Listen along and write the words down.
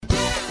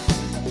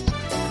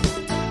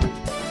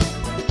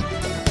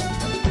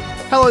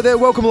Hello there,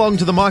 welcome along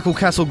to the Michael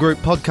Castle Group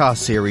podcast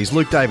series.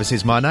 Luke Davis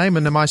is my name,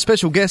 and my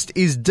special guest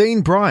is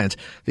Dean Bryant,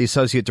 the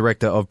Associate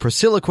Director of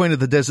Priscilla, Queen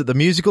of the Desert, the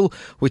musical,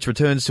 which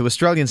returns to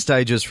Australian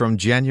stages from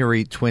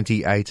January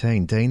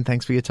 2018. Dean,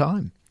 thanks for your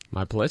time.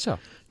 My pleasure.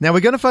 Now, we're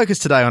going to focus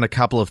today on a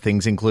couple of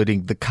things,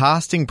 including the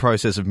casting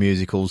process of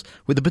musicals,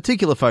 with a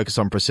particular focus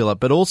on Priscilla,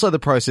 but also the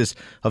process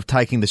of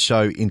taking the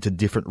show into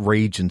different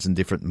regions and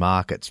different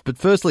markets. But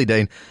firstly,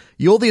 Dean,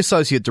 you're the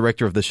Associate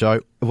Director of the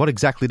show. What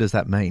exactly does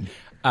that mean?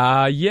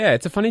 Yeah,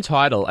 it's a funny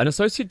title. An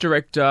associate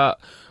director,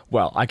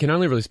 well, I can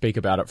only really speak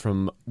about it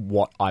from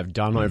what I've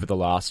done over the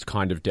last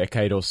kind of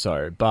decade or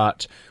so.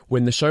 But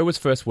when the show was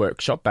first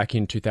workshopped back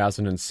in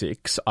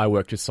 2006, I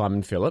worked with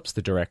Simon Phillips,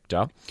 the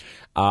director,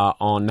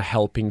 on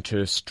helping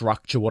to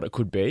structure what it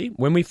could be.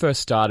 When we first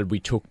started, we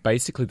took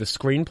basically the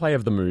screenplay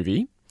of the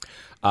movie,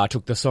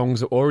 took the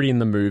songs already in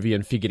the movie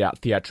and figured out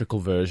theatrical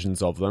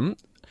versions of them.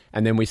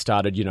 And then we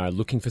started,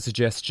 looking for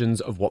suggestions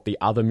of what the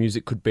other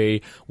music could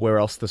be, where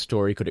else the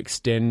story could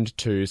extend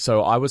to.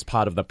 So I was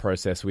part of the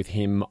process with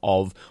him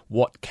of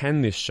what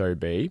can this show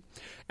be,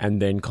 and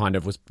then kind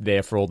of was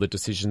there for all the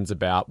decisions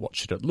about what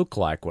should it look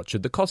like, what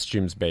should the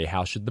costumes be,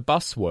 how should the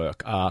bus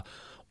work,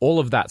 all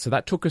of that. So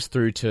that took us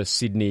through to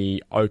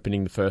Sydney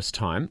opening the first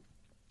time.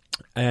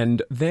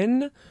 And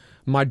then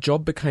my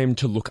job became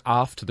to look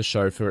after the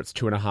show for its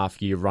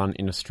 2.5-year run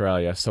in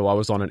Australia. So I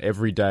was on it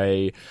every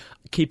day,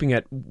 keeping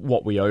it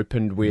what we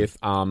opened with,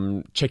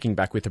 checking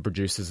back with the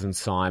producers and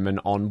Simon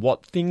on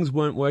what things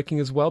weren't working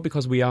as well,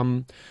 because we,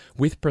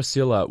 with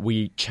Priscilla,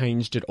 we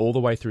changed it all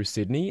the way through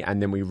Sydney,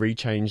 and then we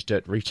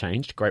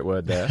rechanged, great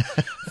word there,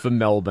 for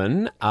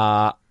Melbourne,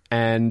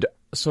 and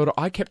sort of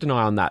I kept an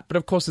eye on that. But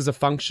of course, there's a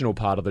functional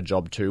part of the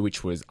job too,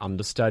 which was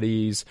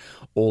understudies,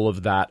 all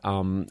of that,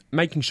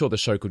 making sure the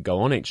show could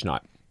go on each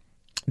night.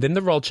 Then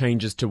the role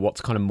changes to what's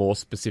kind of more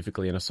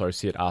specifically an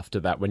associate after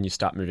that when you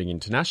start moving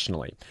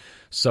internationally.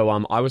 So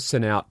I was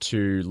sent out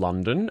to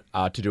London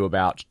to do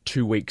about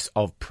 2 weeks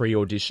of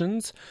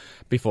pre-auditions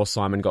before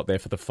Simon got there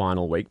for the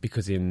final week,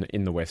 because in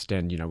the West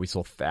End, we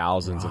saw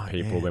thousands of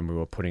people when we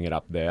were putting it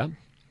up there.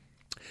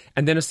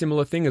 And then a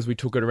similar thing as we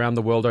took it around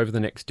the world over the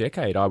next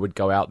decade. I would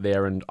go out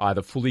there and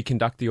either fully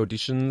conduct the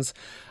auditions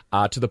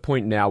to the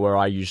point now where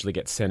I usually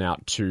get sent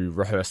out to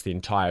rehearse the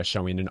entire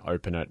show in and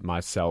open it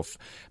myself,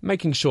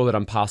 making sure that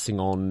I'm passing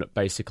on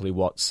basically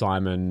what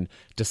Simon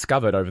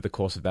discovered over the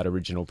course of that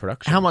original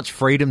production. How much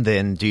freedom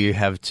then do you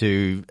have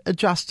to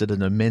adjust it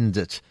and amend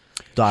it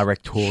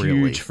directorially?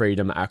 Huge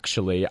freedom,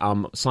 actually.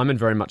 Simon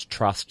very much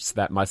trusts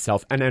that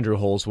myself and Andrew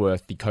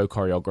Hallsworth, the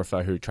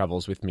co-choreographer who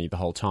travels with me the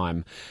whole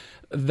time,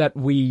 that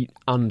we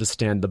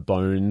understand the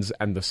bones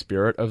and the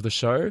spirit of the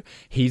show.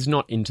 He's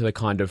not into the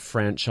kind of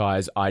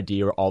franchise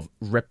idea of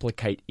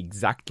replicate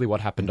exactly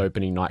what happened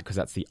opening night because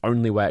that's the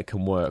only way it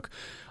can work.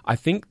 I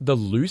think the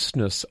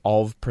looseness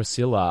of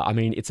Priscilla,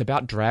 it's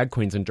about drag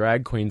queens, and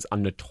drag queens are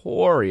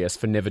notorious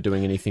for never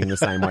doing anything the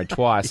same way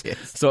twice.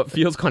 Yes. So it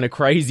feels kind of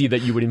crazy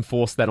that you would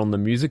enforce that on the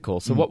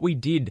musical. So what we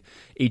did,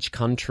 each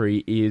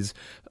country, is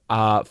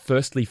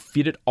firstly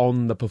fit it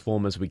on the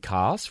performers we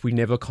cast. We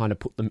never kind of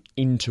put them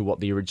into what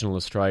the original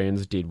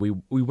Australians did. We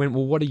went,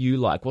 well, what are you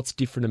like? What's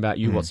different about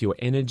you? What's your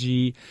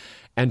energy?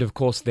 And of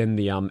course, then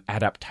the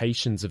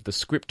adaptations of the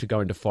script to go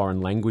into foreign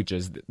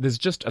languages. There's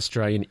just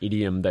Australian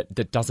idiom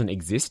that doesn't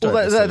exist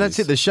overseas. That's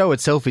it. The show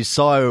itself is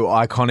so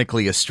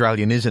iconically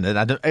Australian, isn't it?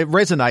 And it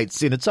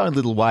resonates in its own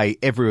little way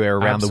everywhere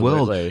around the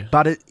world.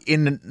 But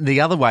in the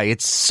other way,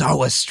 it's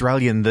so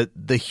Australian that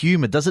the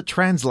humour, does it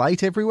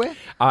translate everywhere?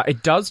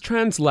 It does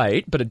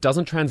translate, but it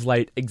doesn't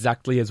translate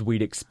exactly as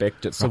we'd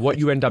expect it. So what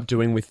you end up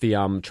doing with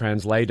the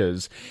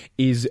translators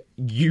is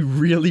you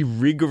really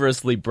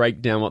rigorously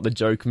break down what the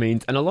joke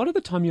means. And a lot of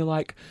the time you're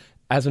like,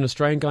 as an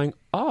Australian, going,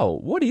 oh,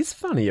 what is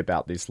funny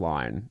about this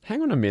line?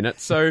 Hang on a minute.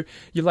 So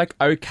you're like,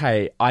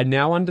 okay, I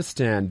now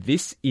understand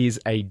this is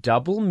a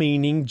double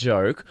meaning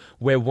joke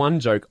where one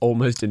joke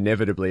almost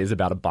inevitably is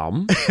about a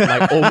bum,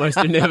 like almost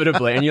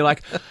inevitably. And you're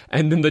like,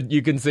 and then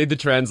you can see the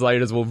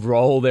translators will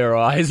roll their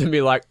eyes and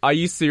be like, are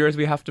you serious?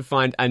 We have to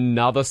find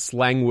another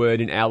slang word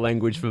in our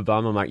language for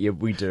bum? I'm like, yeah,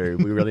 we do.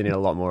 We really need a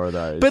lot more of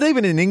those. But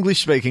even in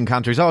English-speaking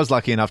countries, I was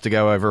lucky enough to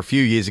go over a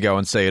few years ago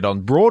and see it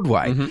on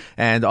Broadway.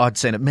 And I'd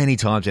seen it many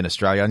times in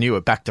Australia. I knew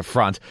it back to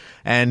front.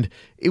 And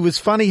it was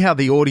funny how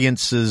the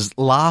audiences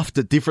laughed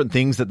at different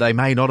things that they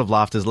may not have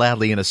laughed as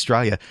loudly in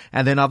Australia,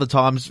 and then other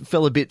times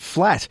fell a bit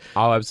flat.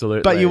 Oh,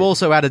 absolutely. But you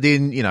also added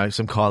in,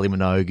 some Kylie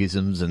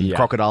Minogue-isms and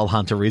Crocodile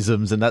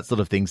Hunter-isms and that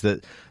sort of things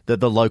that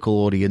the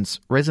local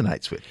audience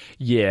resonates with.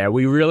 Yeah,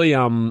 we really...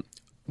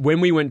 When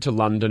we went to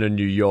London and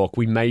New York,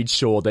 we made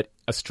sure that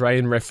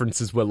Australian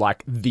references were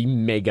like the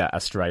mega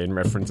Australian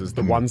references,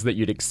 the ones that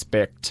you'd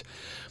expect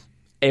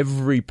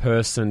every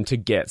person to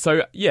get.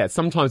 So yeah,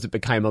 sometimes it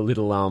became a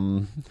little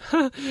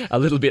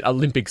bit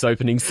Olympics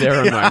opening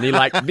ceremony.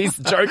 Like, this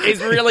joke is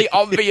really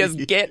obvious,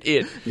 get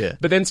it. Yeah.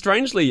 But then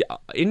strangely,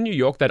 in New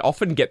York, they'd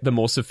often get the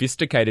more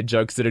sophisticated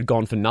jokes that had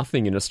gone for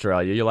nothing in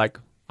Australia. You're like,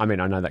 I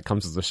know that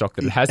comes as a shock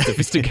that it has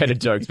sophisticated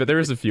jokes, but there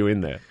is a few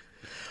in there.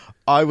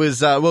 I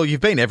was, well,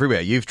 you've been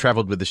everywhere. You've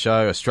travelled with the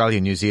show, Australia,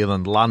 New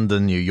Zealand,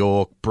 London, New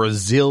York,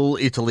 Brazil,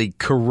 Italy,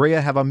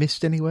 Korea. Have I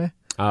missed anywhere?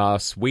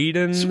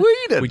 Sweden.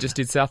 We just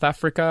did South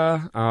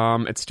Africa.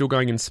 It's still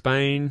going in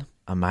Spain.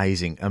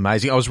 Amazing,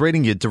 amazing. I was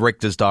reading your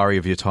director's diary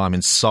of your time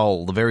in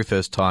Seoul, the very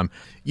first time.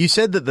 You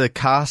said that the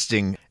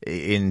casting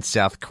in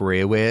South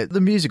Korea, where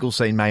the musical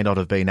scene may not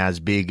have been as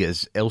big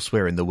as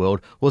elsewhere in the world,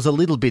 was a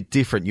little bit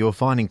different. You were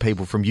finding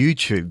people from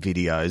YouTube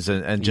videos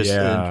and just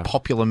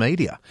popular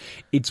media.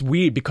 It's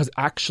weird because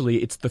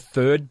actually it's the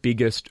third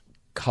biggest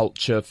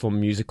culture for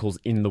musicals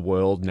in the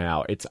world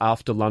now. It's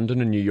after London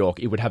and New York.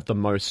 It would have the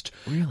most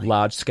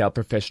large-scale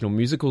professional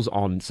musicals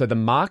on. So the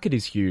market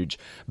is huge,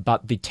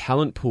 but the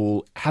talent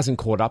pool hasn't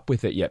caught up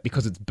with it yet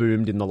because it's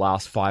boomed in the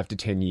last 5 to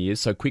 10 years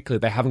so quickly.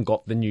 They haven't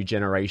got the new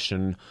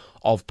generation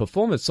of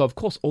performers. So, of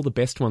course, all the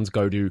best ones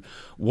go to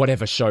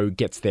whatever show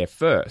gets there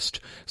first.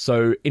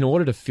 So in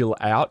order to fill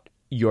out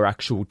your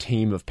actual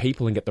team of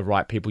people and get the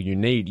right people you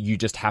need, you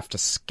just have to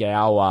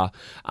scour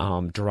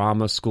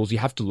drama schools. You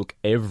have to look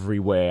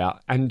everywhere.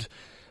 And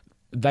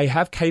they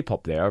have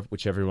K-pop there,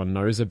 which everyone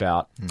knows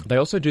about. They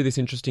also do this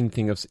interesting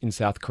thing in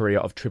South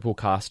Korea of triple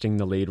casting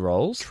the lead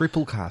roles.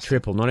 Triple casting?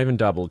 Triple, not even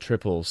double,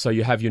 triple. So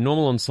you have your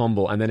normal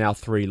ensemble and then our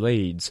 3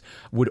 leads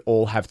would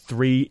all have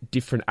 3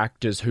 different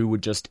actors who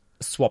would just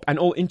swap and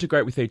all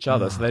integrate with each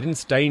other. So they didn't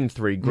stay in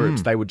 3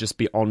 groups. They would just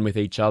be on with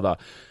each other.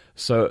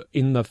 So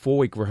in the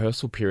 4-week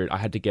rehearsal period, I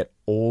had to get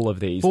all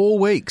of these. 4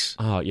 weeks?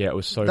 Oh, yeah, it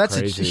was so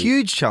crazy. That's a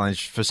huge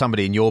challenge for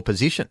somebody in your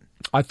position.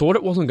 I thought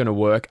it wasn't going to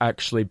work,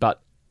 actually,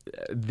 but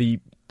the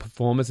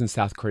performers in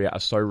South Korea are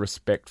so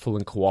respectful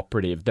and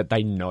cooperative that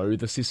they know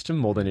the system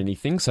more than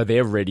anything. So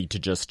they're ready to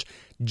just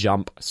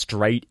jump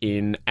straight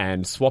in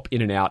and swap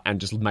in and out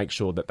and just make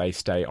sure that they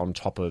stay on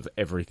top of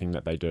everything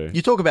that they do.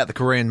 You talk about the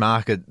Korean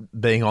market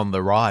being on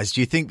the rise.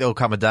 Do you think there'll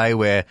come a day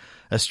where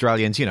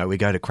Australians, we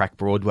go to crack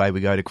Broadway,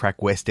 we go to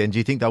crack West End. Do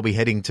you think they'll be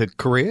heading to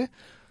Korea?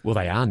 Well,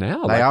 they are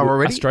now. They are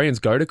already? Australians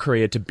go to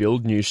Korea to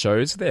build new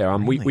shows there.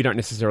 Really? We don't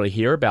necessarily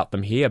hear about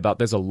them here, but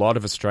there's a lot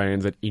of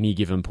Australians at any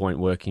given point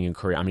working in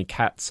Korea. I mean,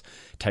 Cats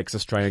takes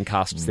Australian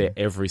casts there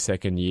every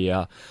second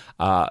year.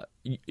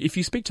 If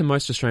you speak to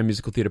most Australian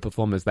musical theatre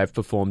performers, they've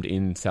performed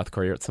in South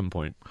Korea at some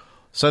point.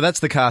 So that's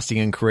the casting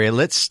in Korea.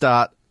 Let's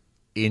start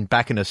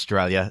back in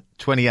Australia.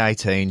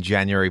 2018,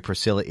 January,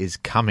 Priscilla is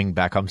coming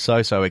back. I'm so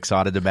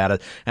excited about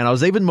it. And I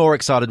was even more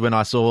excited when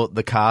I saw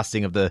the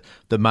casting of the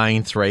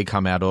main 3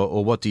 come out,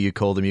 or what do you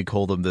call them? You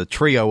call them the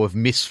trio of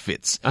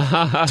misfits.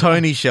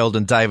 Tony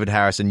Sheldon, David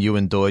Harris and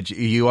Ewan Deutsch.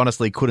 You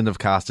honestly couldn't have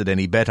casted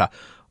any better.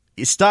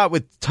 You start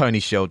with Tony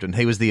Sheldon.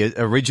 He was the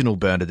original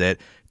Bernadette,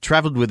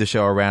 travelled with the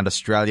show around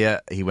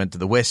Australia. He went to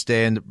the West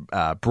End,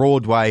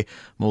 Broadway,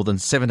 more than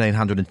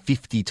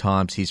 1,750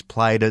 times he's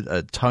played it,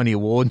 a Tony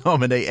Award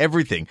nominee,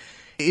 everything.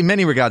 In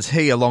many regards,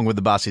 he, along with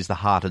the bus, is the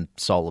heart and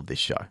soul of this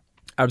show.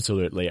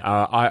 Absolutely.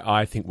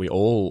 I think we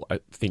all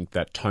think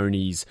that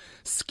Tony's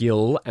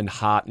skill and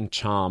heart and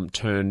charm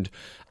turned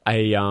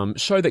a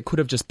show that could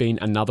have just been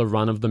another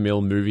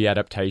run-of-the-mill movie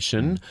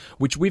adaptation,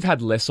 which we've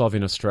had less of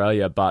in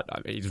Australia, but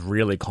it's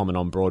really common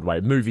on Broadway.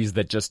 Movies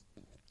that just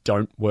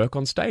don't work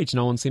on stage.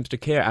 No one seems to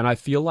care. And I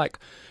feel like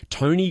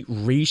Tony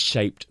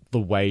reshaped the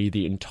way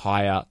the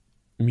entire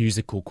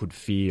musical could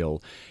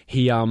feel.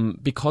 He,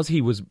 because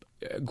he was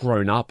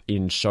grown up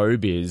in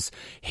showbiz,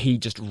 he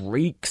just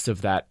reeks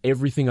of that.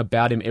 Everything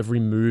about him, every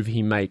move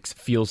he makes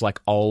feels like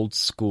old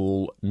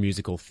school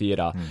musical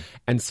theatre.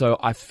 And so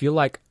I feel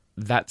like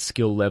that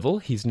skill level,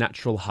 his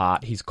natural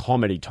heart, his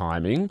comedy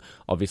timing,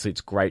 obviously it's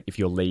great if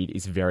your lead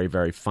is very,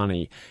 very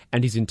funny,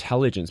 and his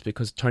intelligence,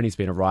 because Tony's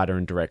been a writer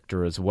and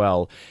director as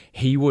well.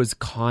 He was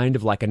kind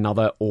of like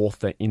another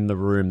author in the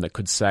room that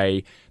could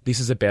say, this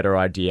is a better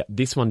idea.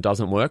 This one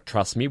doesn't work.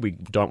 Trust me, we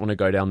don't want to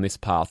go down this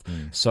path.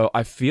 So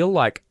I feel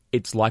like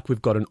it's like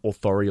we've got an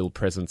authorial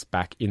presence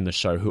back in the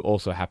show who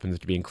also happens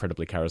to be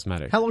incredibly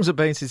charismatic. How long has it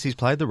been since he's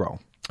played the role?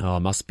 Oh,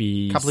 must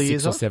be couple of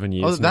 6 or 7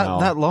 years now.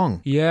 That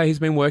long? Yeah, he's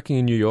been working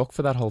in New York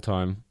for that whole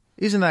time.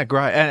 Isn't that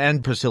great?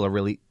 And Priscilla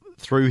really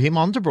threw him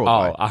onto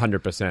Broadway. Oh,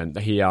 100%.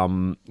 He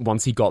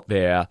once he got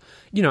there,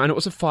 and it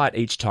was a fight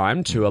each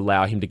time to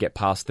allow him to get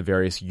past the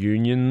various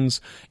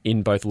unions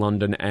in both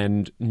London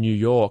and New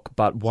York.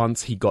 But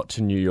once he got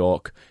to New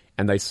York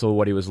and they saw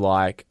what he was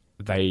like,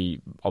 they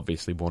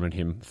obviously wanted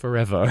him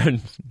forever,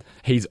 and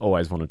he's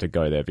always wanted to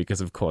go there because,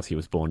 of course, he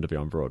was born to be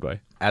on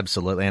Broadway.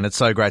 Absolutely, and it's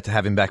so great to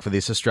have him back for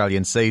this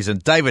Australian season.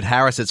 David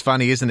Harris, it's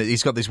funny, isn't it?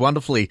 He's got this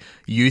wonderfully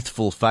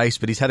youthful face,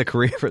 but he's had a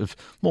career of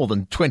more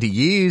than 20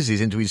 years.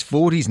 He's into his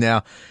 40s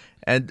now.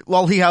 And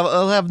while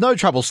he'll have no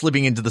trouble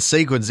slipping into the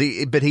sequence,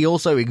 but he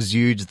also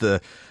exudes the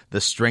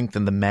strength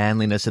and the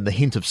manliness and the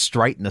hint of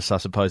straightness, I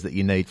suppose, that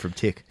you need from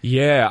Tick.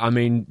 Yeah, I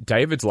mean,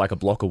 David's like a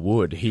block of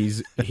wood.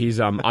 He's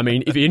I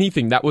mean, if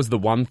anything, that was the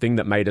one thing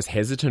that made us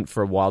hesitant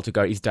for a while to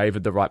go, is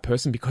David the right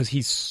person? Because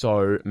he's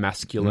so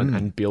masculine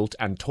and built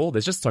and tall.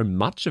 There's just so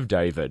much of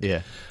David.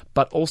 Yeah.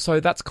 But also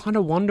that's kind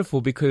of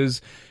wonderful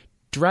because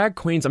drag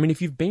queens, I mean, if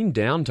you've been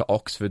down to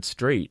Oxford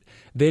Street,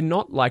 they're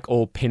not like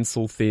all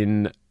pencil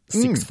thin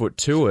 6-foot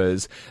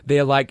tours,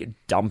 they're like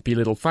dumpy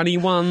little funny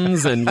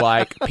ones and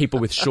like people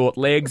with short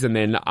legs. And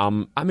then,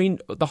 I mean,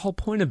 the whole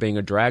point of being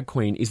a drag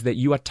queen is that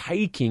you are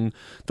taking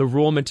the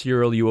raw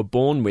material you were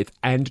born with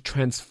and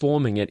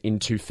transforming it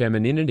into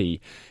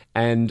femininity.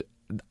 And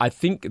I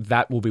think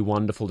that will be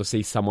wonderful to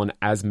see someone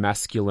as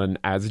masculine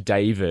as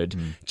David,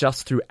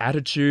 just through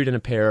attitude and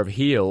a pair of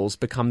heels,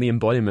 become the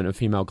embodiment of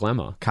female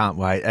glamour. Can't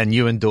wait. And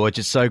Ewan Dorch,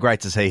 it's so great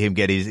to see him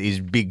get his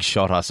big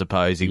shot, I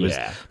suppose. He was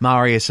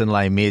Marius and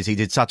Les Mis. He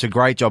did such a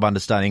great job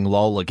understanding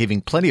Lola,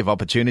 giving plenty of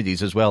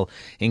opportunities as well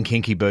in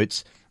Kinky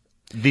Boots.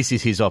 This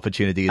is his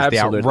opportunity as the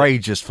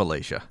outrageous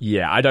Felicia.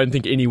 Yeah, I don't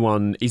think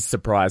anyone is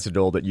surprised at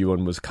all that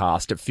Ewan was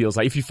cast. It feels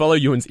like if you follow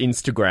Ewan's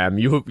Instagram,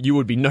 you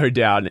would be no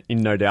doubt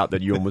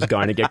that Ewan was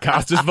going to get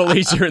cast as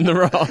Felicia in the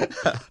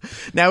role.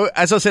 Now,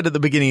 as I said at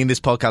the beginning of this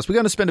podcast, we're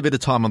going to spend a bit of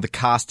time on the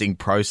casting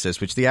process,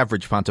 which the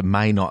average punter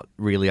may not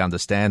really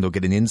understand or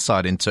get an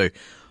insight into.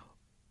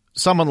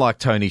 Someone like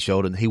Tony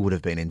Sheldon, he would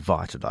have been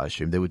invited, I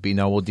assume. There would be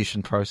no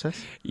audition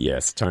process?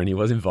 Yes, Tony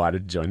was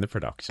invited to join the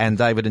production. And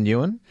David and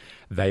Ewan?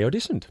 They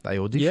auditioned.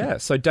 Yeah,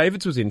 so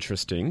David's was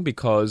interesting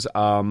because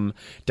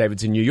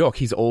David's in New York.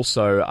 He's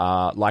also,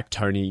 like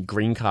Tony,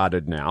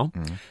 green-carded now,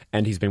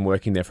 and he's been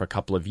working there for a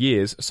couple of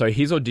years. So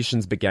his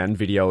auditions began,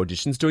 video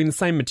auditions, doing the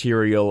same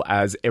material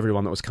as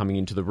everyone that was coming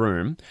into the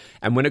room.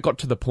 And when it got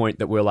to the point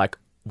that we're like,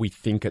 we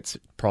think it's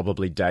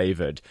probably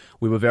David,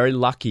 we were very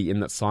lucky in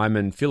that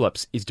Simon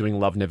Phillips is doing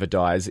Love Never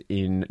Dies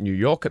in New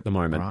York at the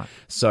moment. Right.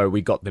 So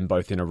we got them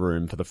both in a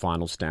room for the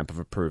final stamp of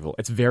approval.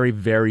 It's very,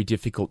 very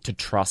difficult to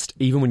trust,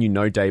 even when you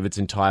know David's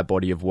entire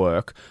body of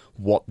work,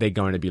 what they're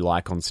going to be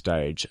like on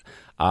stage.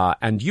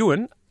 And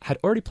Ewan had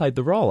already played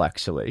the role,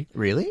 actually.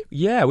 Really?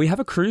 Yeah, we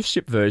have a cruise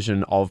ship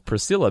version of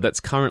Priscilla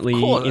that's currently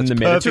in the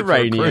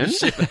Mediterranean.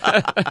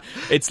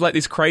 It's like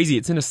this crazy.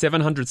 It's in a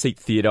 700-seat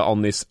theatre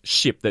on this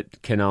ship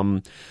that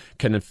can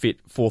fit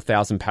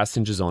 4,000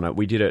 passengers on it.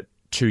 We did it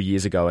 2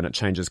 years ago, and it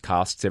changes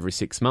casts every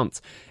 6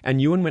 months.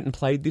 And Ewan went and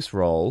played this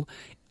role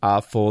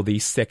for the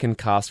second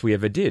cast we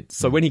ever did.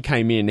 So when he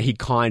came in, he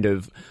kind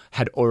of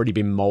had already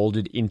been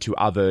moulded into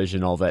our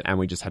version of it, and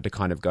we just had to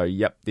kind of go,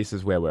 yep, this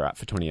is where we're at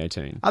for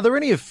 2018. Are there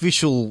any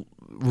official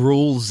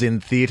rules in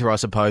theatre, I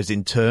suppose,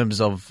 in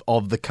terms of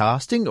the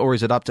casting, or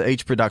is it up to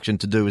each production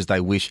to do as they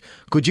wish?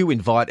 Could you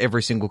invite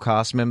every single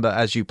cast member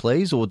as you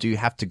please, or do you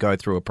have to go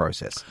through a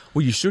process?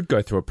 Well, you should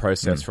go through a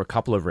process for a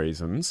couple of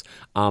reasons.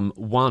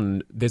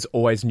 One, there's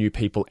always new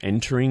people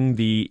entering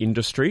the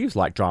industries,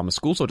 like drama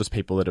schools, or just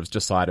people that have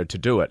decided to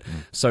do it.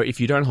 So if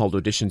you don't hold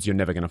auditions, you're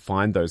never going to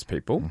find those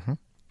people.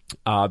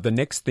 The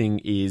next thing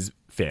is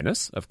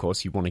fairness. Of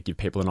course, you want to give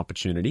people an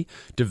opportunity.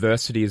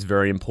 Diversity is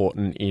very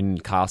important in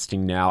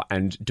casting now,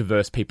 and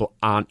diverse people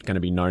aren't going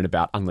to be known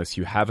about unless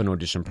you have an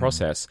audition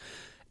process.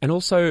 And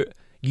also,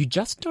 you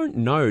just don't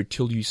know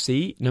till you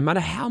see, no matter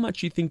how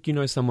much you think you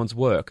know someone's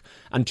work,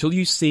 until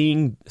you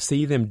see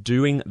them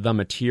doing the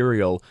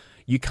material,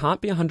 you can't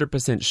be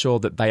 100% sure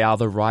that they are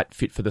the right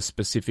fit for the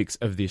specifics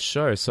of this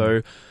show.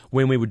 So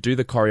when we would do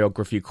the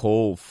choreography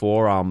call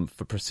for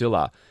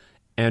Priscilla,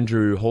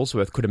 Andrew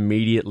Halsworth could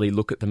immediately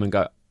look at them and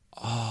go,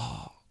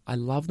 oh, I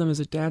love them as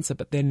a dancer,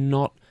 but they're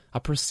not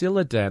a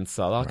Priscilla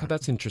dancer. Like,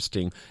 that's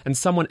interesting. And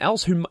someone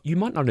else who you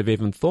might not have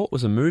even thought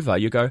was a mover,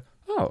 you go,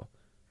 oh,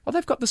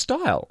 they've got the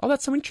style. Oh,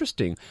 that's so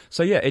interesting.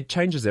 So, yeah, it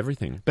changes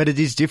everything. But it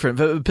is different,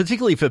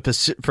 particularly for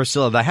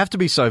Priscilla. They have to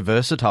be so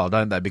versatile,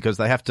 don't they? Because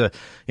they have to,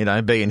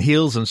 be in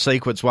heels and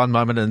sequins one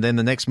moment, and then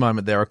the next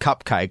moment they're a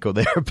cupcake or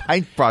they're a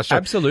paintbrush.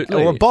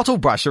 Absolutely. Or a bottle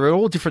brush. They're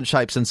all different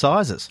shapes and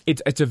sizes.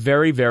 It's a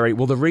very, very...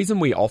 Well, the reason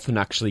we often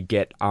actually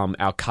get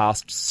our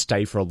cast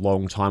stay for a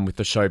long time with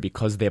the show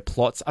because their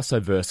plots are so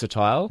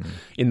versatile.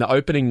 In the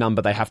opening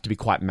number, they have to be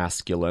quite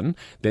masculine.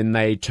 Then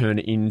they turn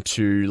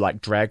into, like,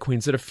 drag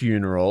queens at a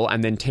funeral,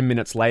 and then 10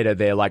 minutes later,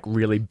 they're like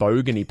really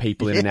bogany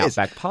people in an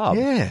outback pub.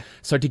 Yeah.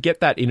 So to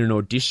get that in an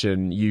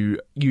audition, you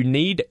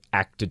need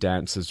actor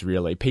dancers,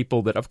 really.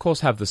 People that, of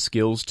course, have the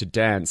skills to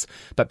dance,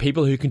 but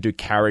people who can do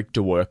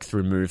character work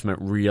through movement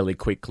really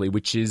quickly,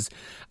 which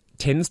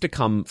tends to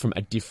come from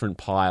a different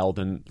pile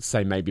than,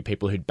 say, maybe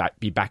people who'd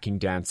be backing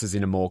dancers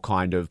in a more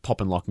kind of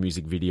pop and lock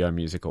music video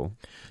musical.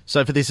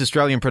 So for this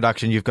Australian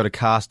production, you've got a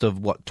cast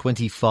of,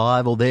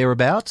 25 or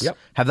thereabouts? Yep.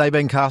 Have they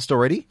been cast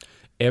already?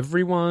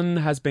 Everyone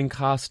has been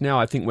cast now.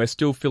 I think we're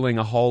still filling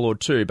a hole or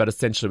two, but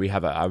essentially we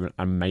have an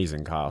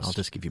amazing cast. I'll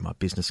just give you my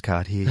business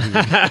card here.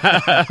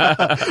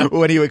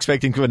 When are you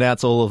expecting to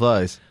announce all of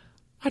those?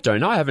 I don't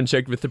know. I haven't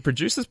checked with the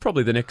producers.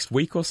 Probably the next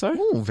week or so.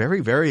 Oh,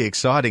 very, very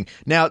exciting.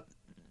 Now,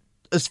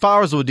 as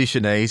far as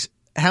auditionees,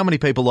 how many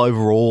people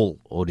overall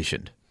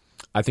auditioned?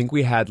 I think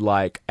we had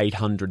like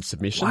 800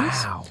 submissions.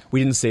 Wow. We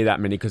didn't see that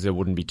many because there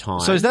wouldn't be time.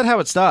 So is that how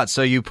it starts?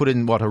 So you put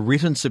in, a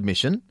written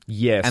submission?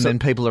 Yeah. And then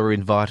people are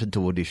invited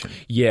to audition?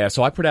 Yeah,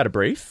 so I put out a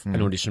brief,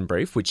 an audition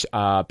brief, which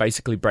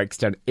basically breaks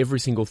down every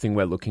single thing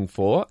we're looking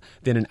for.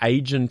 Then an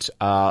agent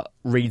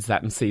reads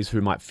that and sees who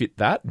might fit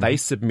that. They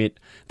submit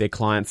their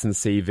clients and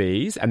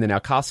CVs, and then our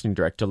casting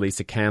director,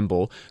 Lisa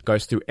Campbell,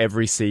 goes through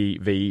every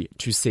CV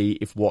to see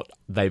if what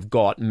they've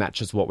got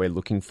matches what we're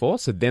looking for.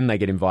 So then they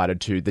get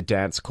invited to the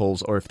dance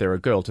calls, or if they're a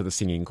girl, to the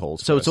singing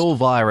calls. So first. it's all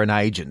via an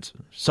agent.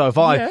 So if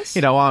I, Yes.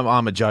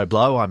 I'm a Joe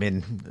Blow, I'm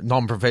in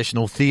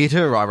non-professional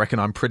theatre, I reckon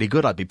I'm pretty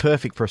good, I'd be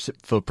perfect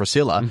for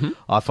Priscilla.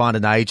 I find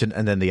an agent,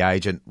 and then the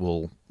agent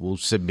will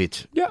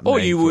submit or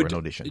me you for would an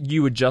audition.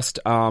 you would just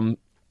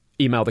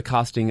email the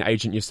casting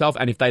agent yourself,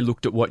 and if they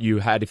looked at what you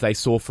had, if they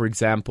saw, for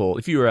example,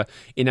 if you were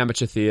in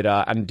amateur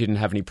theatre and didn't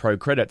have any pro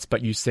credits,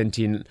 but you sent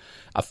in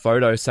a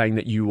photo saying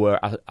that you were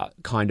a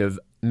kind of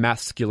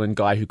masculine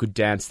guy who could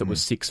dance that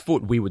was 6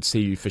 foot, we would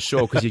see you for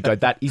sure, because you'd go,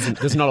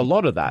 there's not a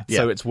lot of that,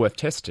 so it's worth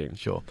testing.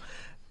 Sure.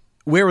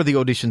 Where are the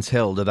auditions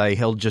held? Are they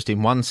held just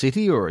in one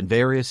city or in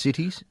various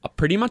cities?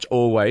 Pretty much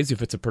always,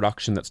 if it's a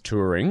production that's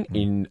touring,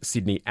 in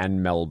Sydney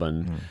and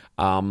Melbourne.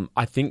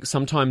 I think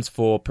sometimes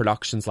for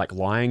productions like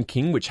Lion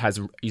King, which is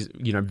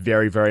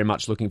very, very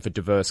much looking for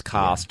diverse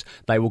cast,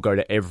 they will go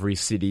to every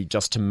city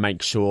just to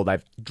make sure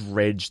they've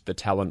dredged the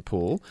talent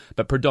pool,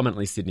 but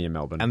predominantly Sydney and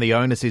Melbourne. And the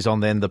onus is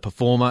on then the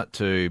performer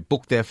to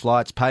book their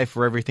flights, pay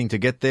for everything to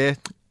get there?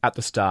 At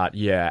the start,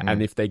 yeah.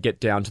 And if they get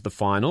down to the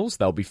finals,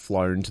 they'll be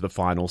flown to the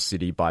final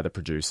city by the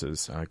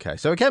producers. Okay,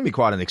 so it can be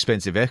quite an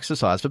expensive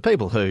exercise for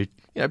people who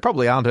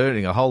probably aren't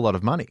earning a whole lot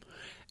of money.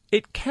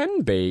 It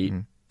can be,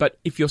 but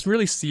if you're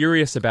really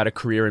serious about a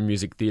career in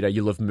music theatre,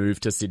 you'll have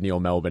moved to Sydney or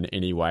Melbourne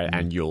anyway,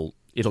 and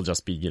it'll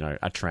just be,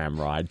 a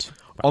tram ride.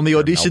 On the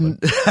audition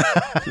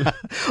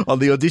on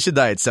the audition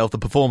day itself, the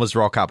performers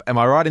rock up. Am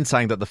I right in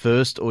saying that the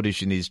first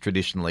audition is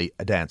traditionally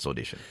a dance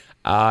audition?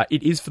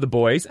 It is for the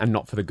boys and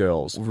not for the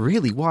girls.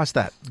 Really? Why is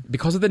that?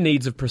 Because of the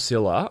needs of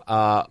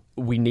Priscilla,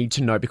 we need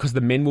to know, because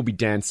the men will be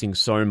dancing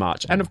so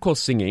much, and of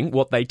course singing,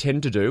 what they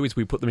tend to do is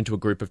we put them into a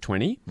group of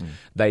 20.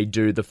 They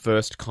do the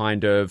first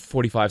kind of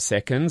 45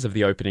 seconds of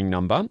the opening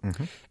number.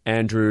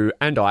 Andrew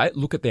and I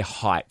look at their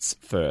heights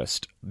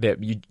first.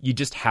 You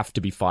just have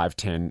to be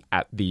 5'10"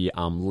 at the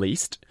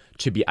least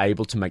to be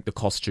able to make the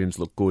costumes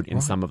look good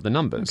in some of the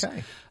numbers.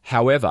 Okay.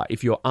 However,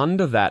 if you're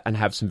under that and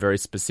have some very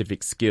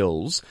specific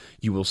skills,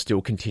 you will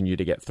still continue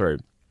to get through.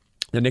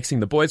 The next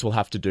thing the boys will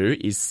have to do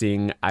is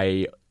sing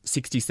a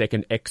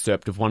 60-second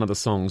excerpt of one of the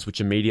songs,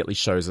 which immediately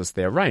shows us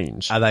their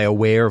range. Are they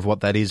aware of what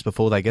that is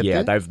before they get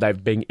there?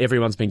 Yeah,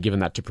 everyone's been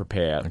given that to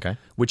prepare. Okay.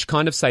 Which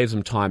kind of saves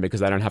them time,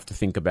 because they don't have to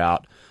think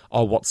about,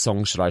 what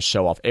song should I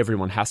show off?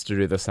 Everyone has to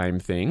do the same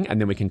thing, and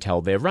then we can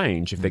tell their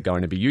range if they're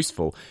going to be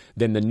useful.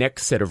 Then the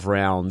next set of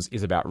rounds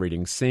is about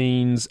reading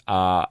scenes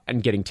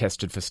and getting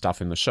tested for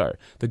stuff in the show.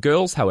 The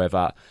girls,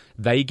 however,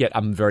 they get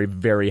a very,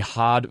 very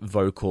hard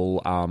vocal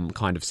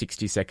kind of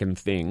 60-second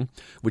thing,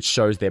 which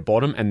shows their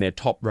bottom and their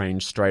top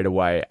range straight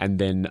away, and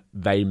then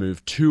they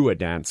move to a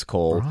dance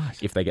call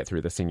if they get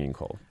through the singing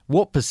call.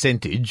 What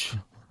percentage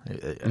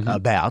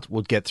about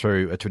would get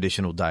through a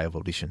traditional day of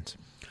auditions?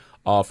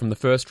 From the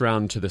first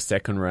round to the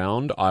second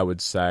round, I would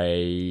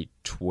say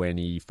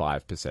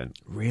 25%.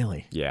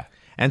 Really? Yeah.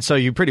 And so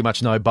you pretty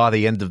much know by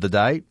the end of the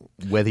day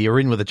whether you're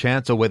in with a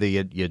chance or whether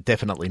you're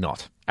definitely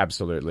not.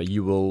 Absolutely.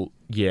 You will,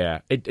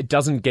 yeah. It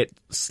doesn't get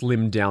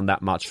slimmed down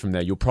that much from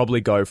there. You'll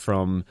probably go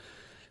from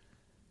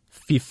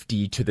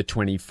 50 to the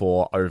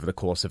 24 over the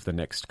course of the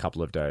next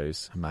couple of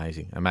days.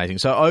 Amazing, amazing.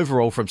 So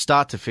overall, from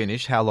start to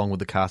finish, how long would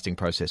the casting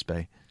process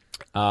be?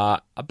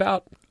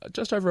 About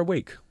just over a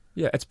week.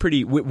 Yeah, it's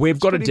pretty.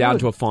 We've got it down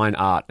to a fine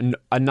art. And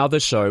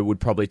another show would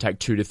probably take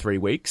 2 to 3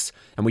 weeks,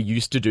 and we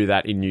used to do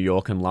that in New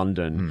York and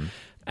London.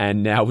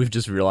 And now we've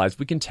just realised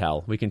we can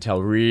tell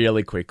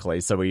really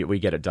quickly, so we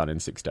get it done in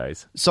 6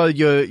 days. So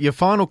your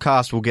final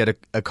cast will get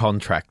a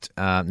contract.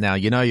 Now,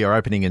 you're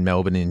opening in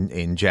Melbourne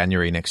in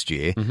January next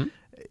year.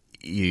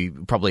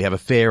 You probably have a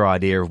fair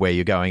idea of where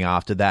you're going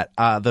after that.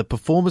 Are the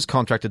performers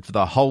contracted for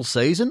the whole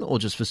season or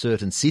just for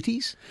certain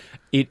cities?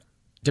 It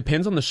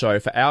depends on the show.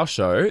 For our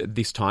show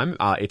this time,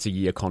 it's a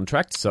year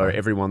contract, so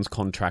everyone's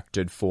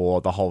contracted for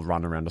the whole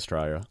run around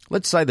Australia.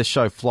 Let's say the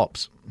show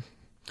flops.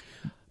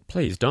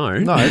 Please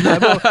don't.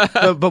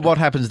 No, but what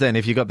happens then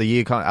if you got the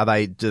year?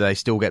 Do they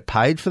still get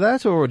paid for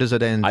that, or does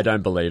it end? I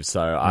don't believe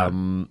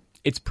so.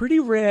 It's pretty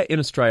rare in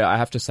Australia, I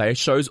have to say.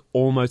 Shows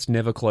almost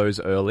never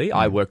close early.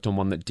 I worked on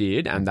one that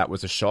did, and that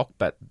was a shock,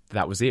 but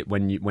that was it.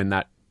 When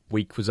that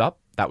week was up,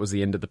 that was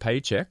the end of the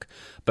paycheck.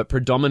 But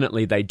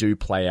predominantly, they do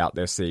play out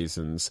their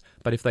seasons.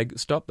 But if they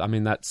stop, I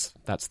mean, that's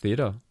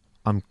theatre.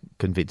 I'm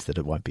convinced that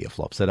it won't be a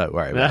flop, so don't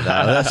worry about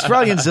that.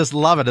 Australians just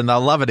love it, and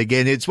they'll love it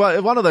again. It's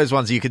one of those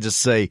ones you can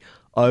just see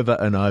over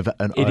and over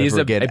and over again. It is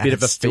a bit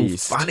of a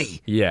feast.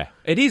 Funny. Yeah,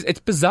 it is. It's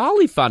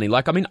bizarrely funny.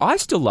 I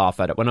still laugh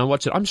at it when I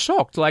watch it. I'm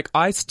shocked.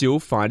 I still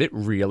find it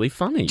really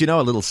funny. Do you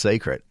know a little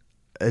secret?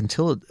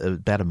 until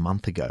about a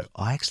month ago,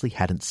 I actually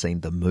hadn't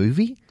seen the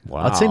movie.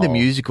 Wow. I'd seen the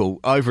musical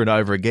over and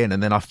over again,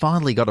 and then I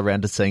finally got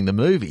around to seeing the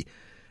movie.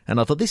 And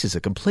I thought, this is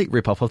a complete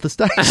rip-off of the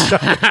stage show.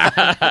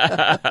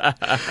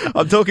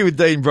 I'm talking with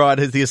Dean Bryant,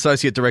 who's the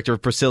Associate Director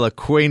of Priscilla,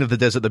 Queen of the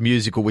Desert, the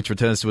musical, which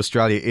returns to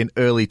Australia in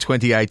early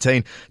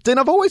 2018. Dean,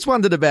 I've always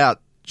wondered about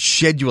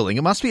scheduling.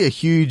 It must be a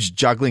huge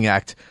juggling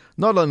act,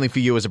 not only for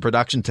you as a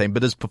production team,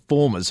 but as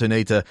performers who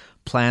need to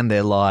plan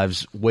their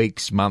lives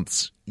weeks,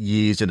 months,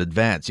 years in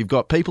advance. You've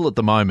got people at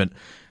the moment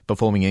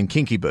performing in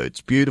Kinky Boots,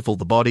 Beautiful,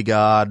 The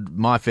Bodyguard,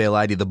 My Fair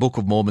Lady, The Book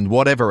of Mormon,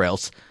 whatever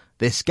else.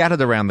 They're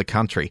scattered around the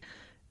country.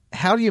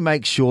 How do you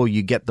make sure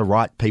you get the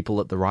right people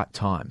at the right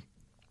time?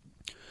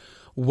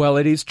 Well,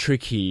 it is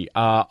tricky.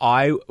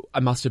 I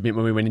must admit,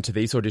 when we went into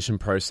this audition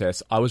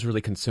process, I was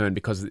really concerned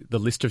because the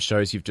list of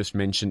shows you've just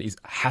mentioned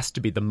has to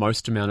be the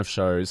most amount of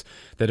shows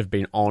that have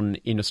been on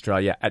in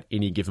Australia at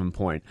any given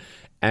point.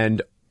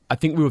 And I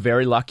think we were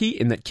very lucky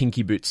in that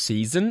Kinky Boots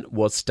season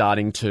was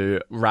starting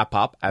to wrap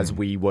up as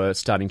we were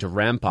starting to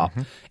ramp up.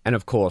 Mm-hmm. And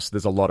of course,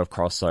 there's a lot of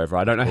crossover.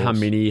 I don't know how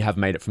many have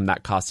made it from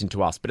that cast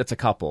into us, but it's a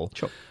couple.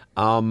 Sure.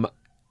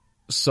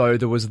 So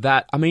there was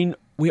that. I mean,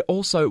 we're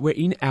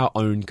in our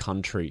own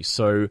country.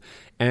 So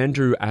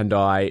Andrew and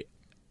I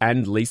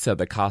and Lisa,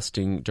 the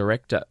casting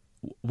director,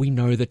 we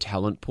know the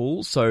talent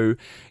pool. So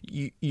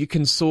you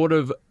can sort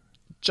of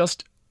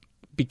just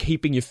be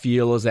keeping your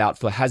feelers out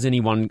for, has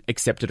anyone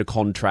accepted a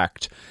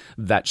contract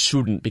that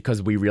shouldn't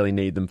because we really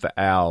need them for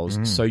ours.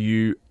 So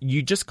you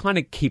just kind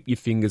of keep your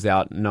fingers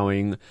out,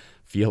 knowing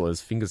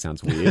feelers. Finger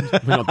sounds weird.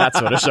 We're not that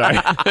sort of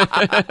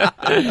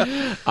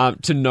show.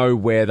 To know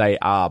where they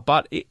are.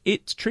 But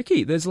it's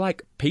tricky. There's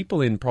like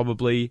people in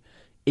probably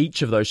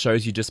each of those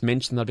shows you just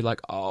mentioned. They'll be like,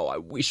 oh, I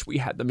wish we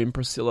had them in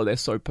Priscilla. They're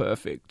so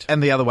perfect.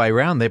 And the other way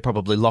around, they're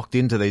probably locked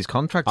into these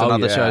contracts and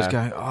other shows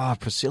going, oh,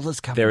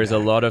 Priscilla's coming There is back.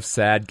 a lot of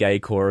sad gay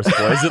chorus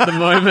boys at the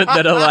moment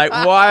that are like,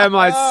 why am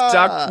I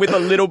stuck with a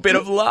little bit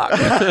of luck?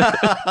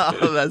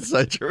 Oh, that's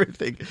so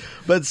terrific.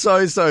 But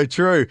so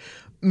true.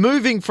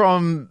 Moving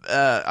from,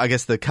 I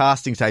guess, the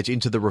casting stage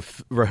into the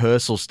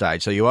rehearsal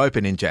stage. So you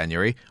open in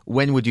January.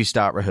 When would you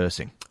start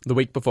rehearsing? The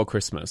week before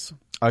Christmas.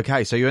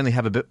 Okay, so you only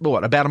have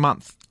about a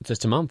month?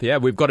 Just a month, yeah.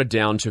 We've got it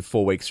down to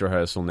 4 weeks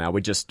rehearsal now.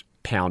 We just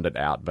pound it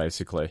out,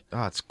 basically.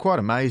 Oh, it's quite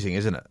amazing,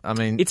 isn't it? I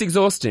mean, it's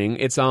exhausting.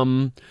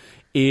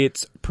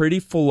 It's pretty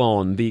full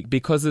on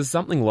because there's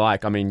something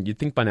like, I mean, you'd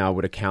think by now I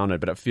would have counted,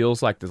 but it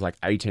feels like there's like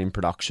 18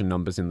 production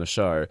numbers in the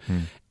show.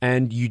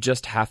 And you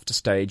just have to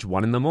stage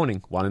 1 in the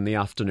morning, 1 in the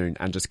afternoon,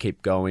 and just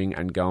keep going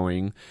and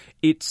going.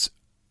 It's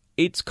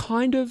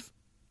kind of,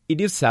 it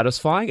is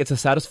satisfying. It's a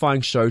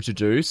satisfying show to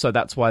do. So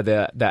that's why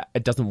that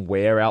it doesn't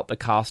wear out the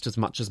cast as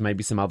much as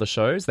maybe some other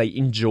shows. They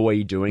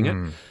enjoy doing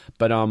it.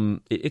 But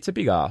it's a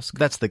big ask.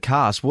 That's the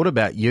cast. What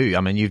about you?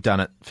 I mean, you've done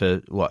it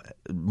for,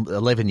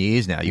 11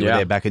 years now. You were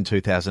there back in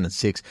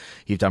 2006.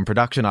 You've done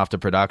production after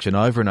production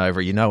over and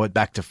over. You know it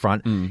back to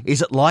front.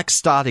 Is it like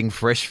starting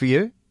fresh for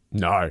you?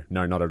 No,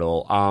 not at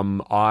all.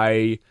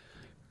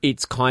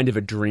 It's kind of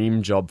a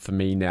dream job for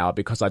me now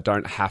because I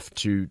don't have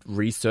to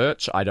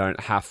research. I don't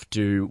have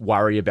to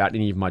worry about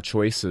any of my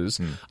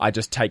choices. I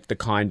just take the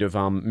kind of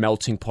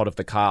melting pot of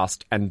the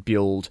cast and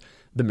build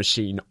the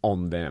machine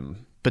on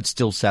them. But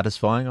still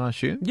satisfying, I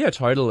assume? Yeah,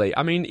 totally.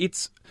 I mean,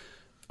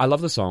 I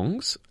love the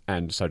songs,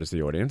 and so does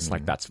the audience.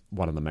 Like, that's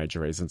one of the major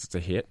reasons it's a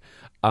hit.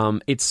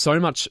 It's so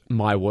much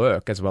my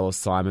work as well as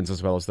Simon's,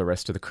 as well as the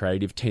rest of the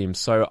creative team.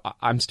 So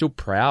I'm still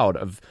proud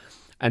of...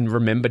 And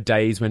remember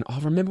days when,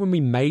 remember when we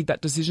made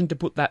that decision to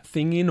put that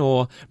thing in?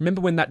 Or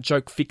remember when that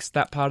joke fixed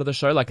that part of the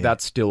show?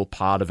 That's still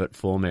part of it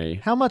for me.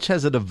 How much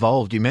has it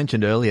evolved? You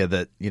mentioned earlier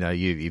that,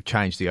 you've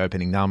changed the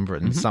opening number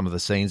and some of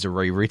the scenes are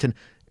rewritten.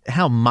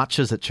 How much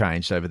has it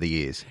changed over the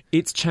years?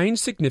 It's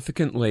changed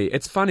significantly.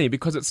 It's funny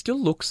because it still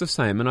looks the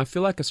same, and I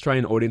feel like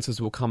Australian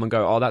audiences will come and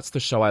go, oh, that's the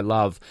show I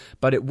love.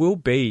 But it will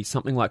be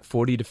something like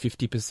 40 to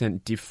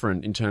 50%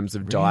 different in terms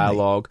of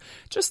dialogue.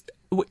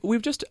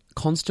 We've just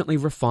constantly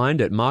refined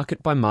it,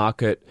 market by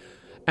market,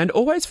 and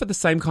always for the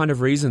same kind of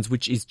reasons,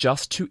 which is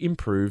just to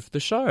improve the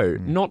show.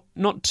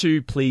 Not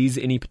to please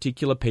any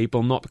particular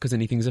people, not because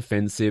anything's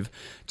offensive,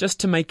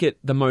 just to make it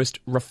the most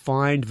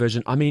refined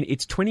version. I mean,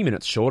 it's 20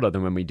 minutes shorter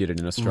than when we did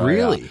it in Australia.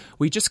 Really?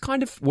 We just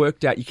kind of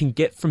worked out you can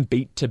get from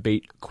beat to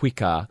beat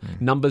quicker.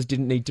 Numbers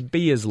didn't need to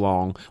be as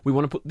long. We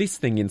want to put this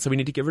thing in, so we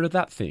need to get rid of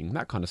that thing,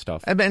 that kind of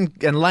stuff.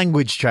 And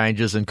language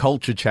changes and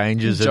culture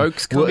changes. And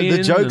jokes come in.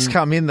 The jokes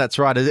come in, that's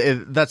right.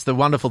 That's the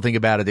wonderful thing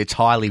about it. It's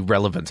highly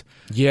relevant.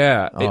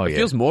 Yeah. It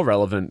feels more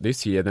relevant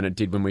this year than it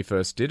did when we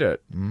first did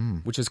it,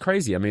 which is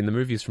crazy. I mean, the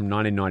movie is from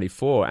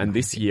 1994, and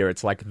this year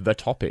it's like the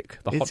topic,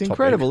 the hot topic. It's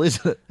incredible,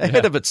 isn't it?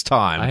 Ahead of its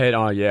time.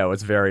 It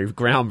was very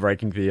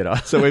groundbreaking theatre.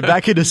 So we're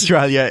back in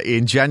Australia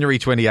in January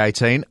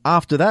 2018.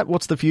 After that,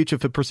 what's the future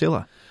for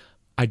Priscilla?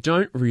 I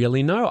don't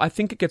really know. I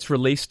think it gets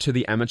released to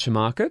the amateur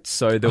market,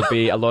 so there'll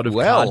be a lot of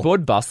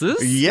cardboard buses.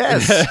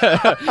 Yes.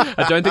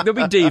 I don't think there'll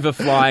be diva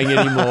flying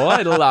anymore.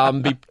 It'll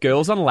be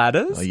girls on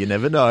ladders. Well, you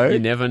never know. You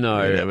never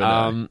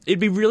know. It'd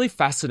be really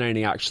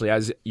fascinating, actually,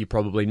 as you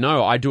probably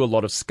know. I do a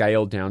lot of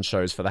scaled-down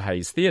shows for the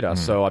Hayes Theatre,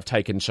 so I've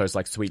taken shows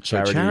like Sweet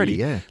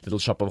Charity, Little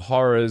Shop of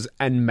Horrors,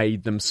 and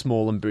made them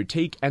small and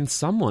boutique, and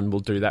someone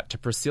will do that to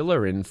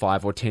Priscilla in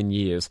 5 or 10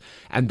 years,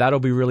 and that'll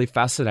be really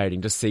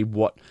fascinating to see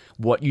what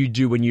you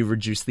do when you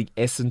reduce the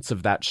essence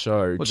of that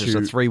show to... Just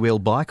a 3-wheel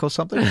bike or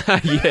something?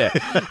 Yeah,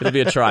 it'll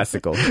be a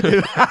tricycle.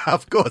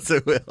 Of course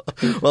it will.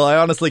 Well, I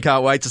honestly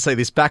can't wait to see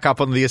this back up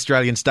on the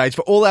Australian stage.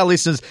 For all our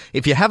listeners,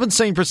 if you haven't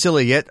seen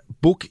Priscilla yet,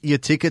 book your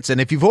tickets. And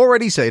if you've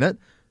already seen it,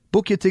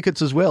 book your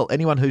tickets as well.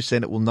 Anyone who's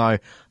seen it will know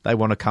they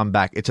want to come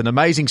back. It's an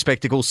amazing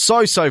spectacle.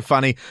 So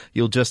funny.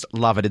 You'll just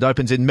love it. It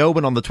opens in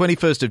Melbourne on the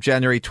 21st of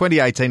January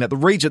 2018 at the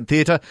Regent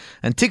Theatre.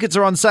 And tickets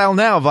are on sale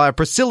now via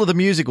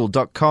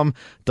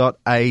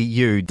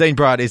priscillathemusical.com.au. Dean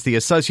Bryant is the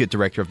Associate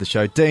Director of the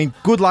show. Dean,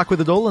 good luck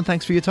with it all and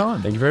thanks for your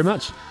time. Thank you very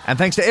much. And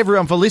thanks to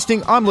everyone for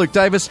listening. I'm Luke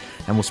Davis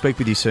and we'll speak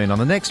with you soon on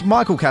the next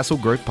Michael Castle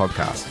Group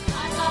podcast.